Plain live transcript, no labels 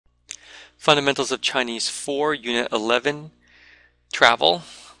Fundamentals of Chinese 4, Unit 11, Travel,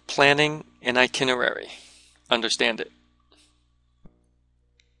 Planning, and Itinerary. Understand it.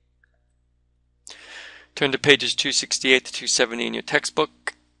 Turn to pages 268 to 270 in your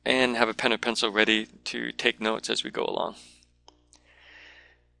textbook and have a pen or pencil ready to take notes as we go along.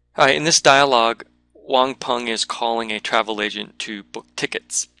 All right, in this dialogue, Wang Peng is calling a travel agent to book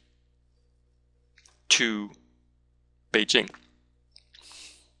tickets to Beijing.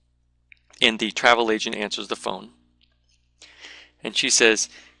 And the travel agent answers the phone. And she says,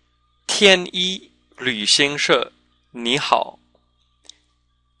 天一旅行社你好.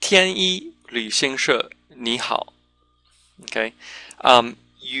 天一旅行社你好. Okay.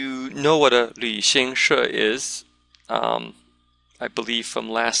 You know what a 旅行社 is, I believe from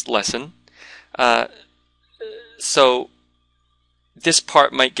last lesson. So this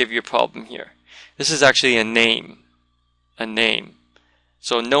part might give you a problem here. This is actually a name. A name.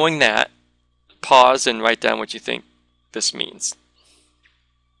 So knowing that, pause and write down what you think this means.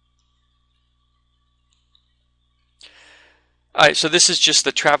 Alright, so this is just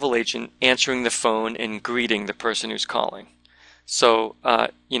the travel agent answering the phone and greeting the person who's calling. So,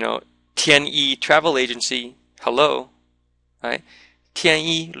 Tianyi Travel Agency, hello. Right?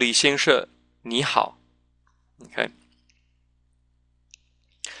 Tianyi 旅行社你好. Okay.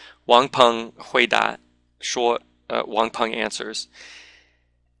 Wang Peng 回答说, Wang Peng answers,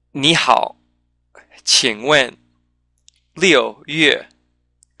 你好, 请问6月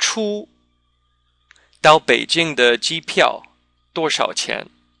初到北京的机票多少钱?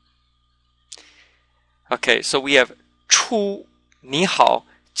 Okay, so we have 初, 你好,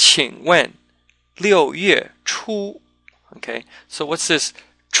 请问6月初. Okay, so what's this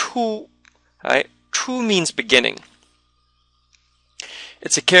初? Right? 初 means beginning.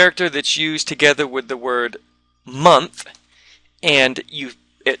 It's a character that's used together with the word month, and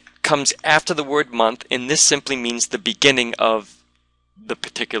it comes after the word month, and this simply means the beginning of the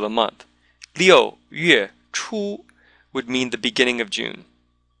particular month. 6月初 would mean the beginning of June.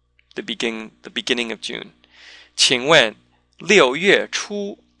 The beginning of June. 请问6月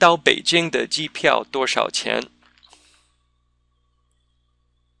初到北京的机票多少钱?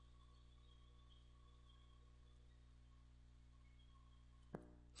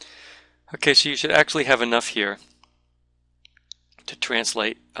 Okay, so you should actually have enough here to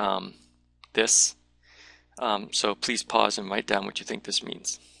translate this. So please pause and write down what you think this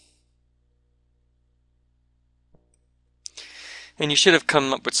means. And you should have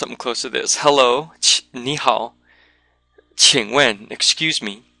come up with something close to this. Hello, 你好, 请问, excuse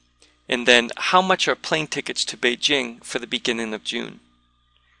me. And then, how much are plane tickets to Beijing for the beginning of June?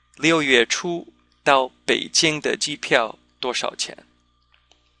 6月初到北京的机票多少钱?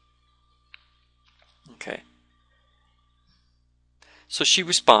 Okay. So she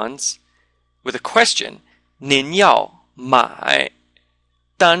responds with a question. 您要买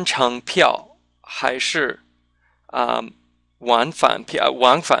单程票还是往返票?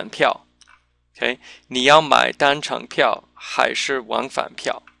 Okay. 你要买单程票还是往返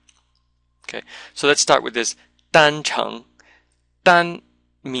票? Okay. So let's start with this 单程. 单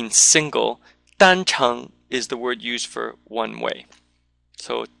means single. 单程 is the word used for one way.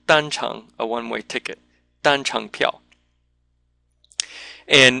 So 单程, a one-way ticket. 单程票.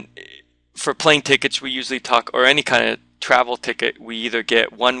 And for plane tickets, we usually talk, or any kind of travel ticket, we either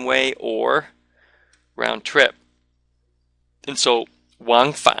get one-way or round trip. And so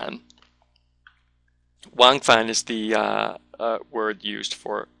往返is the word used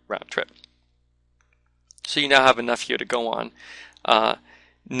for round trip. So you now have enough here to go on.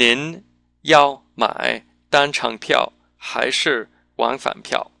 您要买单程票还是往返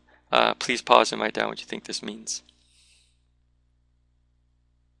票? Please pause and write down what you think this means.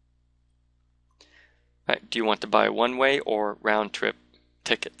 Right, do you want to buy one-way or round-trip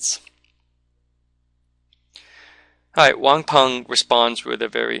tickets? All right, Wang Peng responds with a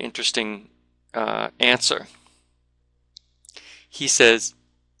very interesting answer. He says,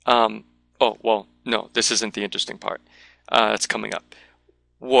 no, this isn't the interesting part. It's coming up.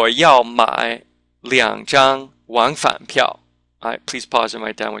 我要买2张往返票. All right, please pause and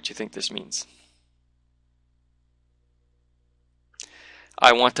write down what you think this means.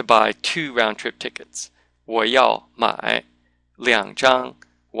 I want to buy 2 round-trip tickets. 我要买2张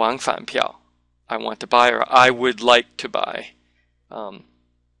往返票. I want to buy, or I would like to buy,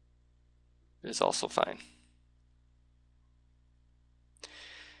 is also fine.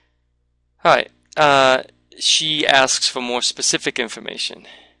 All right. She asks for more specific information.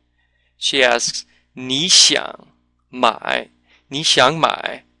 She asks, 你想买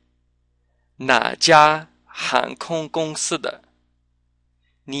哪家航空公司的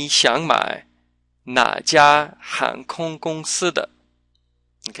你想买哪家航空公司的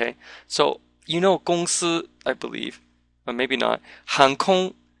Okay, so you know 公司 I believe, but maybe not. 航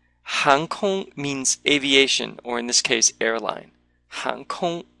空means aviation, or in this case airline. 航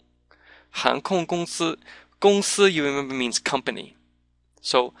空公司公司 you remember means company.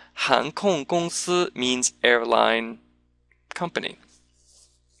 So 航空公司 means airline company.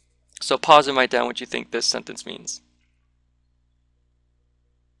 So pause and write down what you think this sentence means.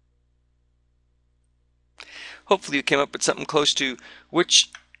 Hopefully you came up with something close to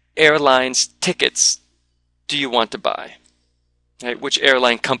which airlines tickets do you want to buy? Right? Which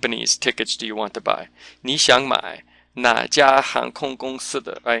airline companies tickets do you want to buy? 你想买哪家航空公司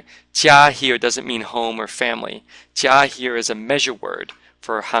的 right? 家 here doesn't mean home or family. 家 here is a measure word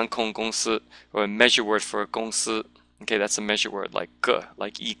for 航空公司 or a measure word for a 公司. Okay, that's a measure word like 个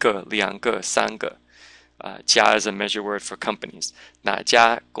like 一个两个三个. 家 is a measure word for companies. 哪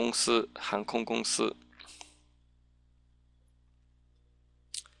家公司航空公司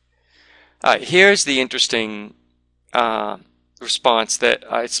here's the interesting response that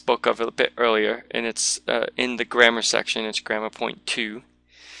I spoke of a bit earlier, and it's in the grammar section. It's grammar point 2.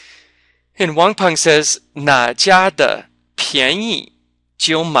 And Wang Peng says, 哪家的便宜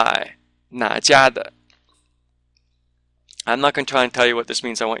就买哪家的. I'm not going to try and tell you what this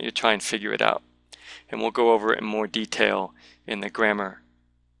means. I want you to try and figure it out. And we'll go over it in more detail in the grammar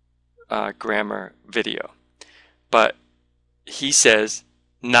video. But he says,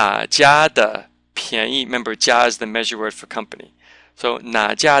 哪家的便宜 remember 家 is the measure word for company. So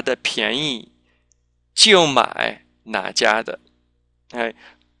哪家的便宜就买哪家的. Okay?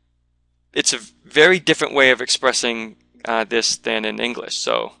 It's a very different way of expressing this than in English.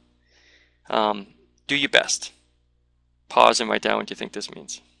 So do your best. Pause and write down what you think this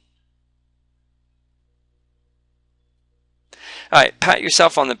means. All right, pat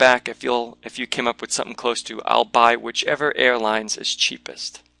yourself on the back if you came up with something close to I'll buy whichever airlines is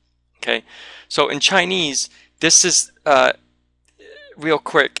cheapest. Okay, so in Chinese, this is real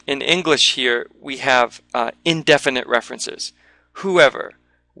quick. In English here, we have indefinite references. Whoever,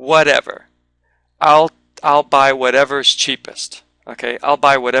 whatever. I'll buy whatever's cheapest. Okay, I'll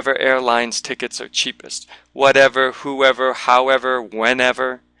buy whatever airlines tickets are cheapest. Whatever, whoever, however,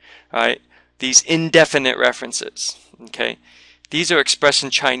 whenever. All right, these indefinite references. Okay. These are expressed in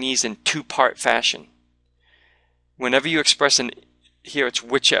Chinese in two-part fashion. Whenever you express here it's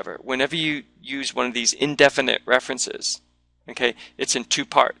whichever. Whenever you use one of these indefinite references, okay, it's in two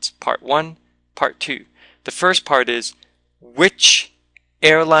parts. Part 1, part 2. The first part is which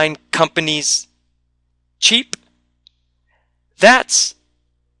airline company's cheap? That's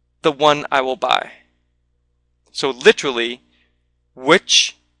the one I will buy. So literally,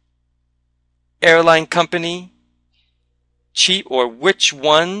 which airline company cheap, or which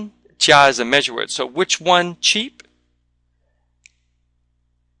one, 家 is a measure word, so which one cheap?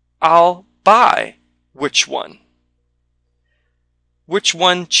 I'll buy which one. Which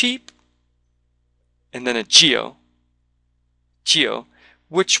one cheap? And then a geo.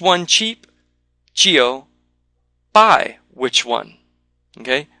 Which one cheap? Geo. Buy which one.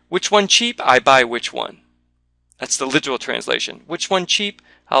 Okay? Which one cheap? I buy which one. That's the literal translation. Which one cheap?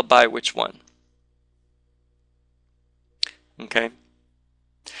 I'll buy which one. Okay.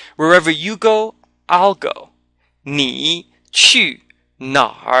 Wherever you go, I'll go. 你去哪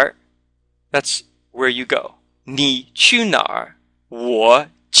儿? That's where you go. 你去哪儿？我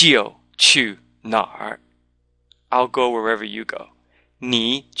就去哪儿。I'll go wherever you go.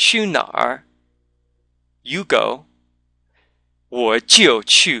 你去哪儿？ You go. 我就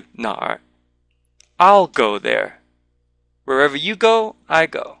去哪儿。I'll go there. Wherever you go, I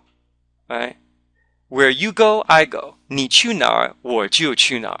go. Right? Where you go, I go. 你去哪儿，我就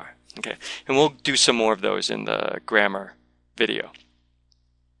去哪儿. Okay, and we'll do some more of those in the grammar video.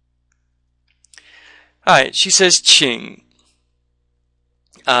 Alright, she says 请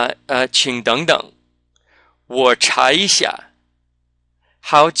等等，我查一下，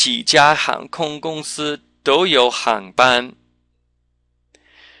好几家航空公司都有航班。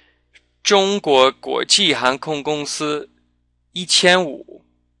中国国际航空公司1500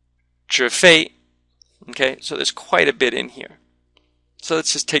直飞。Okay, so there's quite a bit in here. So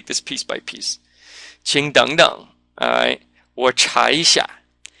let's just take this piece by piece. 请等等, alright, 我查一下.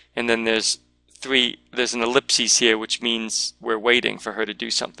 And then there's an ellipses here, which means we're waiting for her to do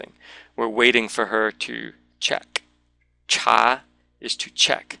something. We're waiting for her to check. 查 is to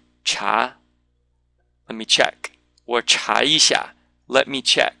check. 查, let me check. 我查一下, let me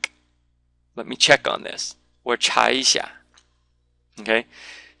check. Let me check on this. 我查一下. Okay?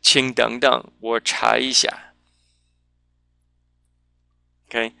 请等等，我查一下。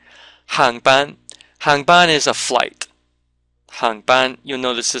Okay, 航班 航班 is a flight. 航班 you'll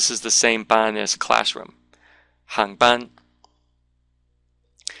notice this is the same 班 as classroom. 航班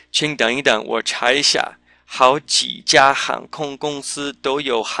请等一等，我查一下，好几家航空公司都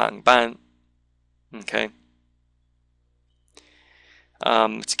有航班。Okay.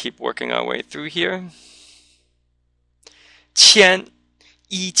 Let's keep working our way through here. 千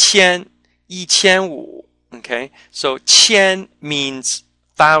一千1500. Okay, so 千 means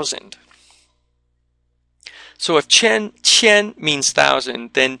thousand. So if 千 means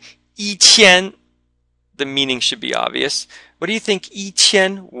thousand, then 一千 the meaning should be obvious. What do you think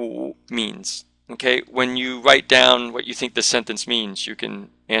 1500 means? Okay, when you write down what you think the sentence means, you can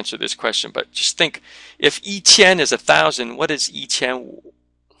answer this question. But just think, if 1000 is 1,000, what is 1500?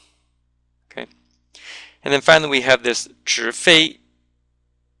 Okay, and then finally we have this 直飞.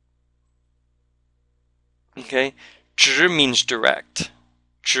 Okay, 直 means direct.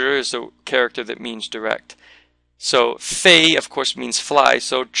 直 is a character that means direct. So 飞, of course, means fly.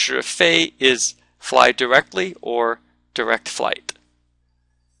 So 直飞 is fly directly or direct flight.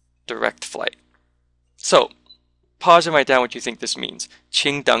 Direct flight. So, pause and write down what you think this means.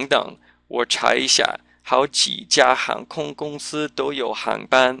 请等等，我查一下，好几家航空公司都有航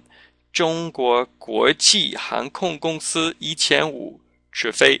班。中国国际航空公司1500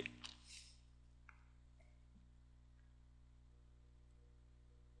直飞。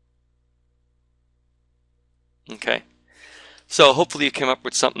Okay. So hopefully you came up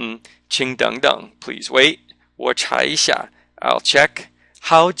with something. 请等等, please wait. 我查一下, I'll check.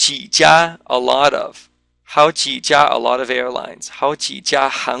 好几家, a lot of. 好几家, a lot of airlines. 好几家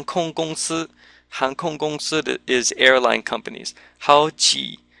航空公司. 航空公司 is airline companies. 好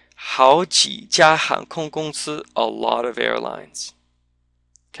几家航空公司, a lot of airlines.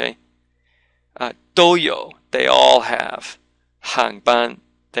 Okay. 都有, they all have. 航班,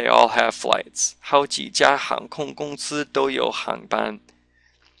 they all have flights. 好几家航空公司都有航班.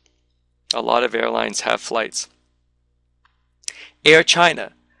 A lot of airlines have flights. Air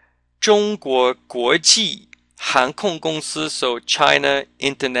China, 中国国际航空公司, so China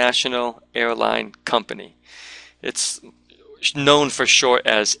International Airline Company. It's known for short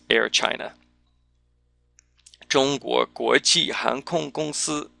as Air China. 中国国际航空公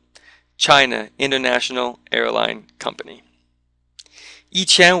司, China International Airline Company.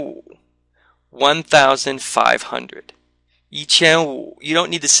 1500, 1,500. 1500, you don't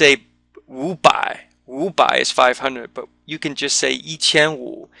need to say 500. 500 is 500, but you can just say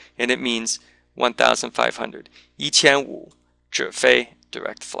 1500 and it means 1,500. 1500, 直飞,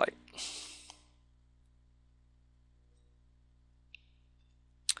 direct flight.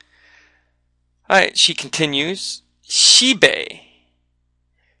 Alright, she continues. 西北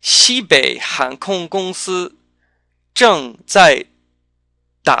航空公司正在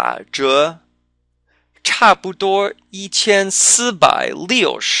打折，差不多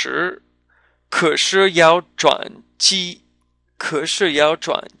1460，可是要转机。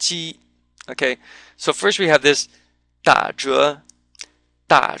Okay, so first we have this 打折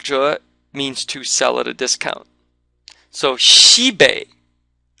means to sell at a discount. So 西北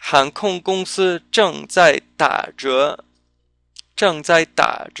航空公司正在打折。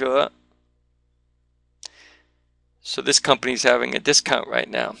So this company is having a discount right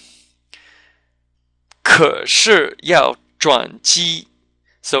now. 可是要转机.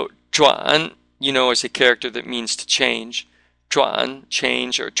 So 转, you know, is a character that means to change. 转,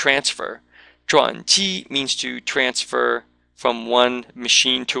 change or transfer. 转机 means to transfer from one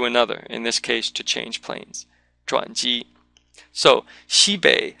machine to another. In this case, to change planes. 转机. So 西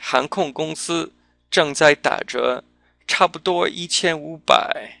北航空公司正在打折，差不多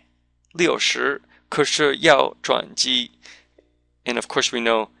1560，可是要转机。And of course we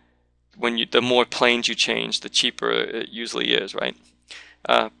know the more planes you change, the cheaper it usually is, right?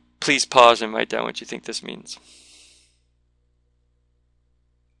 Please pause and write down what you think this means.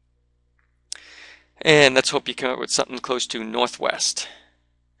 And let's hope you come up with something close to northwest.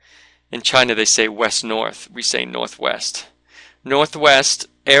 In China they say west-north, we say northwest. Northwest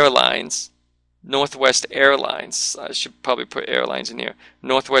Airlines, I should probably put airlines in here.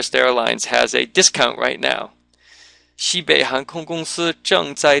 Northwest Airlines has a discount right now. 西北航空公司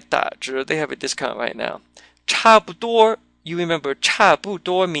正在打折. They have a discount right now. 差不多, you remember 差不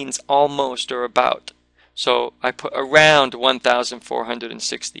多 means almost or about. So I put around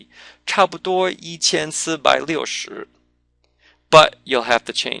 1,460. 差不多1460. But you'll have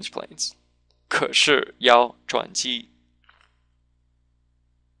to change planes. 可是要转机.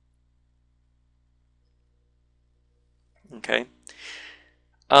 Okay.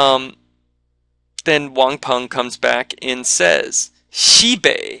 Then Wang Peng comes back and says, 西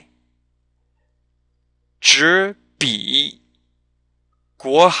北只比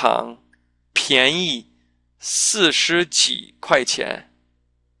国航便宜40几块钱，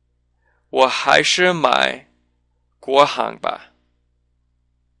我还是买国航吧。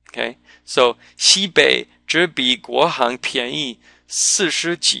Okay, so 西北只比国航便宜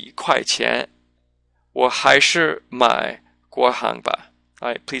40几块钱，我还是买国航吧。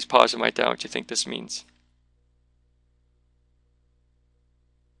All right, please pause and write down what you think this means.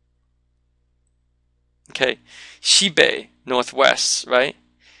 Okay, 西北 Northwest, right?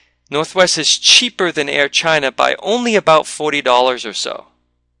 Northwest is cheaper than Air China by only about $40 or so.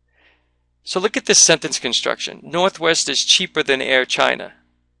 So look at this sentence construction. Northwest is cheaper than Air China.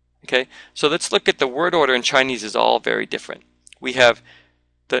 Okay, so let's look at the word order in Chinese is all very different. We have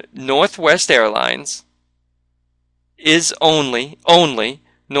the Northwest Airlines is only,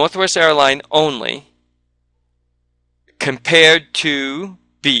 Northwest Airline only, compared to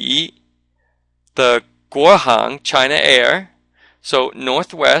B, the Guohang, China Air. So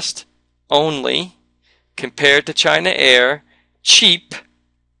Northwest only, compared to China Air, cheap,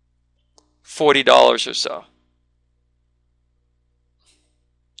 $40 or so.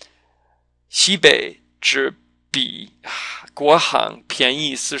 西北只比国航便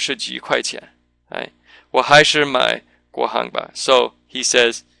宜40几块钱，哎，我还是买国航吧。So he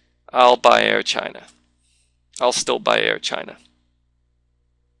says, I'll buy Air China. I'll still buy Air China.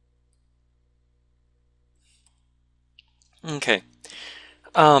 Okay.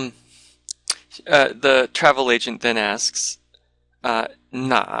 The travel agent then asks,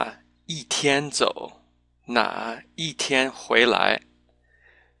 哪一天走，哪一天回来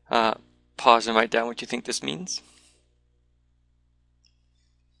？Pause and write down what you think this means.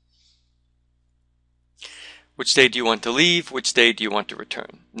 Which day do you want to leave? Which day do you want to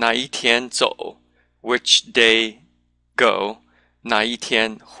return? 哪一天走 Which day go? 哪一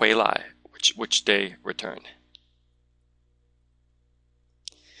天回来 Which day return?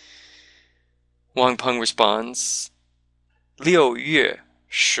 Wang Peng responds, 6月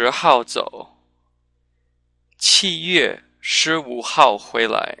10号走，7月15号回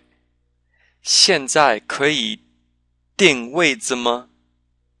来。现在可以订位子吗？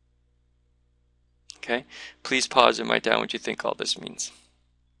 Okay, please pause and write down what you think all this means.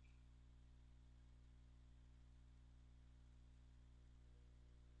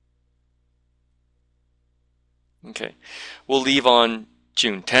 Okay, we'll leave on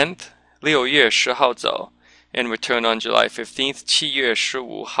June 10th, 6月10号走, and return on July 15th, 7月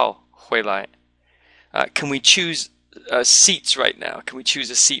15号回来. Can we choose seats right now? Can we choose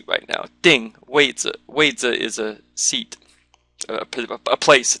a seat right now? 订位子 is a seat, a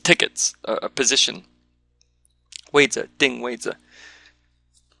place, tickets, a position. 位子订位子.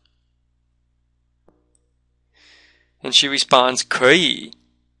 And she responds, 可以。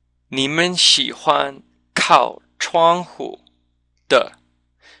你们喜欢靠窗户的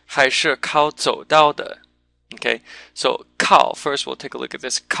还是靠走道的? Okay, so 靠, first we'll take a look at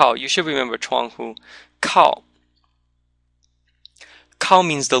this. 靠, you should remember 窗户. 靠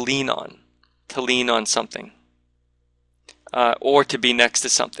means to lean on something, or to be next to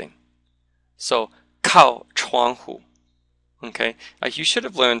something. So 靠窗户. Okay, you should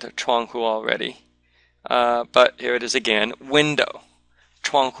have learned 窗户 already, but here it is again. Window.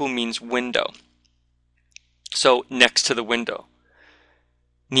 窗户 means window. So next to the window.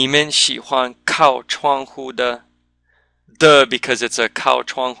 你们喜欢靠窗户的 because it's a 靠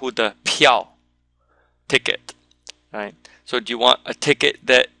窗户的票 ticket, right? So do you want a ticket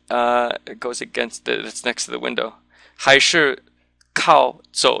that goes against that's next to the window? 还是靠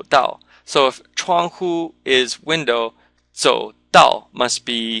走道? So if 窗户 is window, 走道 must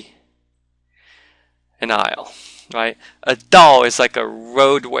be an aisle, right? A 道 is like a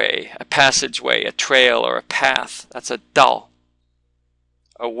roadway, a passageway, a trail, or a path. That's a 道.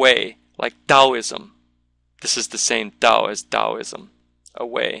 A way, like Taoism. This is the same Tao as Taoism. A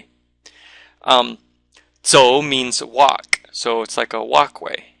way. 走 means walk, so it's like a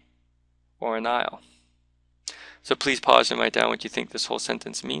walkway or an aisle. So please pause and write down what you think this whole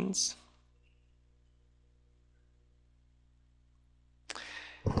sentence means.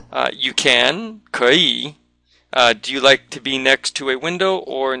 You can, 可以. Do you like to be next to a window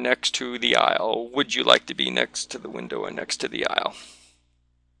or next to the aisle? Would you like to be next to the window or next to the aisle?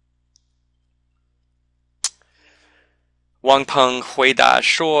 Wang Peng 回答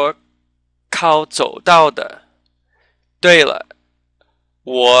说靠走道的。对了，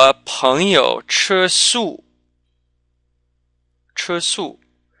我朋友吃素，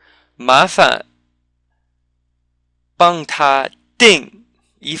麻烦帮他订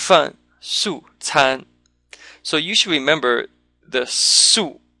一份素餐. So you should remember the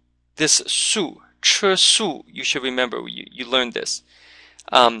su, this su, 吃素, you should remember, you learned this.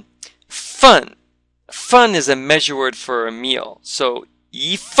 Fun is a measure word for a meal. So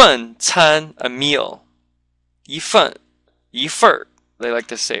一份餐, a meal. 一份, 一份, they like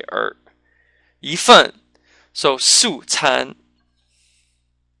to say 一份. So 素餐.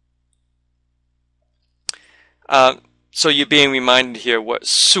 So you're being reminded here what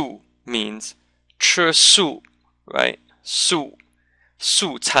素 means. 吃素, right? 素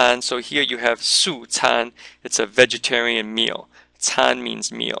餐. So here you have 素餐. It's a vegetarian meal. 餐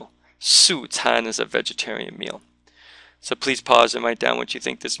means meal. 素餐 is a vegetarian meal. So please pause and write down what you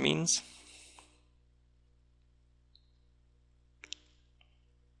think this means.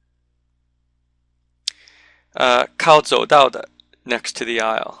 靠走道的, next to the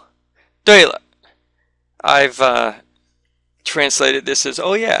aisle. 对了, I've translated this as,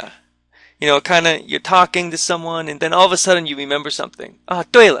 oh yeah, you know, kind of you're talking to someone and then all of a sudden you remember something.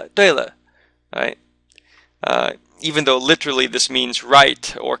 对了, right? Even though literally this means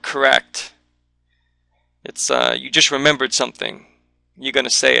right or correct. It's you just remembered something. You're gonna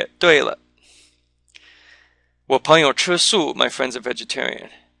say it. 对了. 我朋友吃素, my friend's a vegetarian.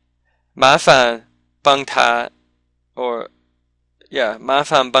 麻烦帮他 or yeah, 麻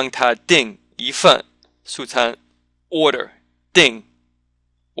烦帮他订一份素餐 order 订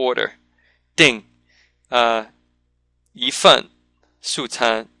order 订一份素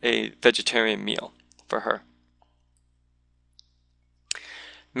餐 a vegetarian meal for her.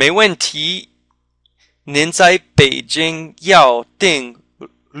 没问题，您在北京要订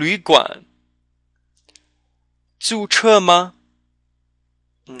旅馆租车吗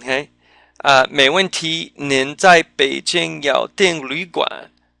 ？Okay. 没问题，您在北京要订旅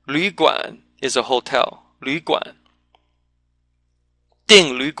馆。旅馆 is a hotel. 旅馆。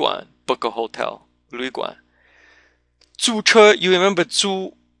订旅馆 book a hotel. 旅馆。租车 you remember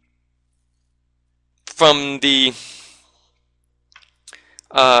租 from the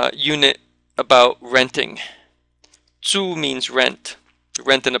unit about renting. 租 means rent.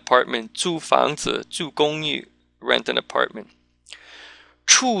 Rent an apartment. 租房子，租公寓 rent an apartment.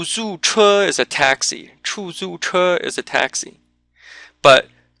 出租车 is a taxi. 出租车 is a taxi. But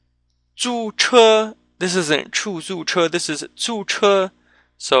租车, this isn't 出租车, this is 租车.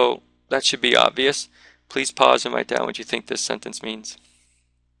 So that should be obvious. Please pause and write down what you think this sentence means.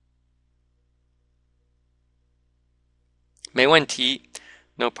 没问题,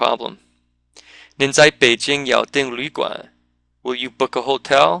 no problem. 您在北京要订旅馆 Will you book a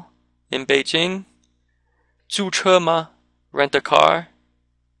hotel in Beijing? 租车吗? Rent a car?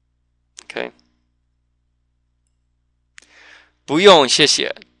 Okay. 不用，谢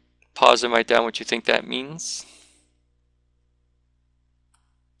谢. Pause and write down what you think that means.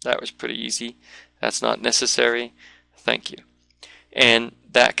 That was pretty easy. That's not necessary. Thank you. And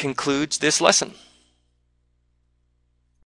that concludes this lesson.